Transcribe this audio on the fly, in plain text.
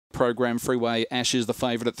program. Freeway Ash is the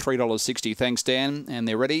favourite at $3.60. Thanks, Dan. And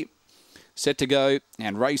they're ready. Set to go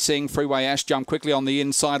and racing. Freeway Ash jumped quickly on the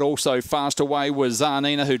inside. Also fast away was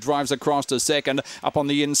Zarnina, who drives across to second. Up on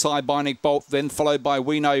the inside by Nick Bolt, then followed by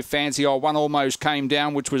We Know Fancy. One almost came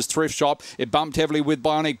down, which was Thrift Shop. It bumped heavily with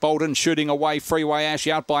Bionic Bolton, shooting away. Freeway Ash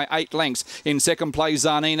out by 8 lengths. In second place,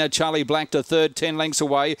 Zarnina. Charlie Black to third, 10 lengths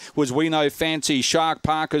away was We Know Fancy. Shark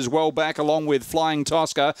Park as well back, along with Flying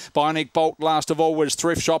Tosca. Bionic Bolt last of all was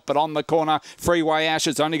Thrift Shop, but on the corner, Freeway Ash.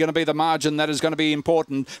 It's only going to be the margin that is going to be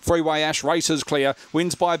important. Freeway Ash races clear,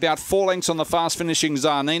 wins by about 4 lengths on the fast finishing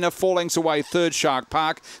Zarnina. 4 lengths away, third Shark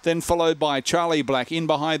Park, then followed by Charlie Black. In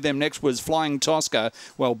behind them next was Flying Tosca.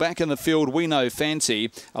 Well, back in the field, We Know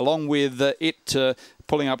Fancy, along with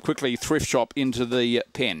pulling up quickly, Thrift Shop into the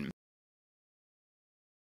pen.